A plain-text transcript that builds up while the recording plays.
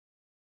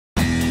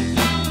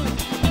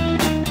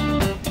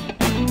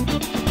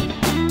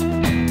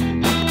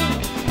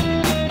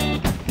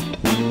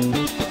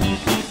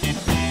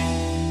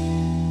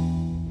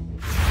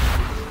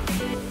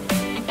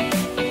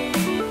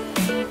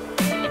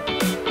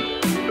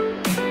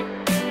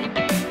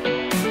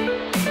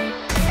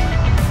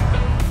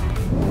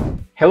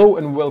Hello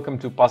and welcome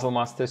to Puzzle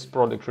Master's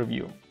product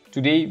review.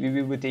 Today we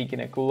will be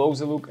taking a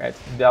closer look at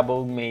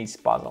double maze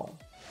puzzle.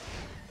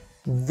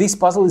 This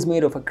puzzle is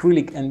made of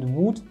acrylic and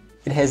wood.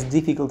 It has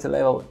difficulty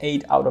level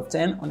 8 out of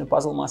 10 on the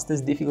Puzzle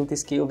Master's difficulty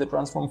scale that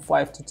runs from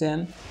 5 to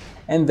 10.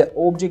 And the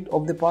object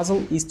of the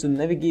puzzle is to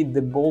navigate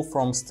the ball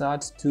from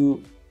start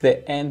to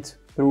the end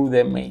through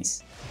the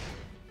maze.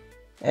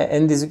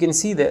 And as you can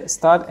see, the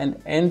start and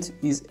end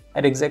is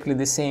at exactly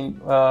the same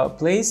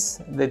place.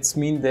 That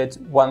means that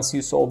once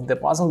you solve the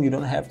puzzle, you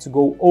don't have to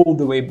go all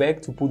the way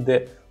back to put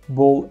the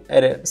ball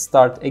at a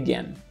start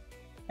again.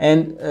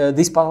 And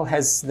this puzzle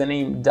has the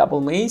name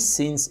double maze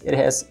since it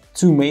has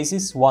two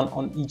mazes, one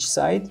on each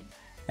side.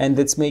 And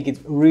that's make it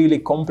really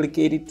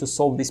complicated to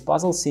solve this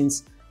puzzle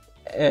since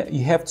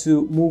you have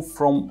to move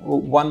from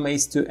one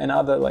maze to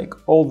another like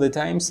all the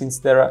time, since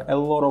there are a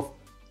lot of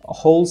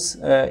holes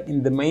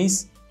in the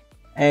maze.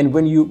 And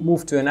when you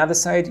move to another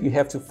side, you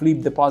have to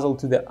flip the puzzle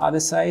to the other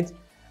side,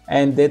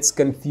 and that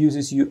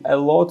confuses you a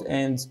lot,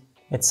 and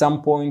at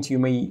some point you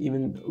may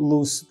even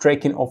lose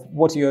tracking of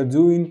what you are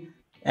doing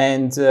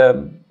and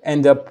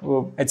end up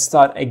at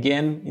start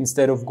again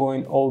instead of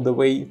going all the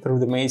way through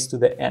the maze to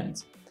the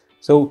end.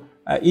 So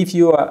if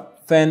you are a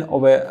fan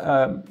of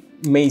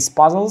maze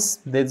puzzles,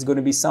 that's going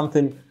to be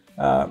something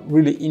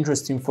really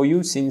interesting for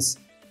you, since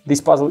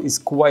this puzzle is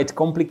quite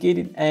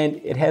complicated and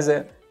it has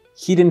a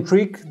hidden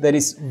trick that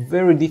is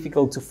very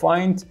difficult to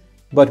find,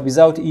 but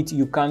without it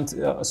you can't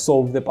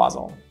solve the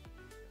puzzle.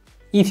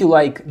 If you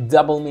like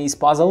double maze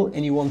puzzle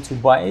and you want to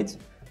buy it,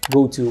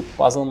 go to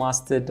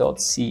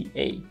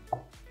puzzlemaster.ca.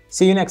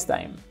 See you next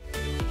time.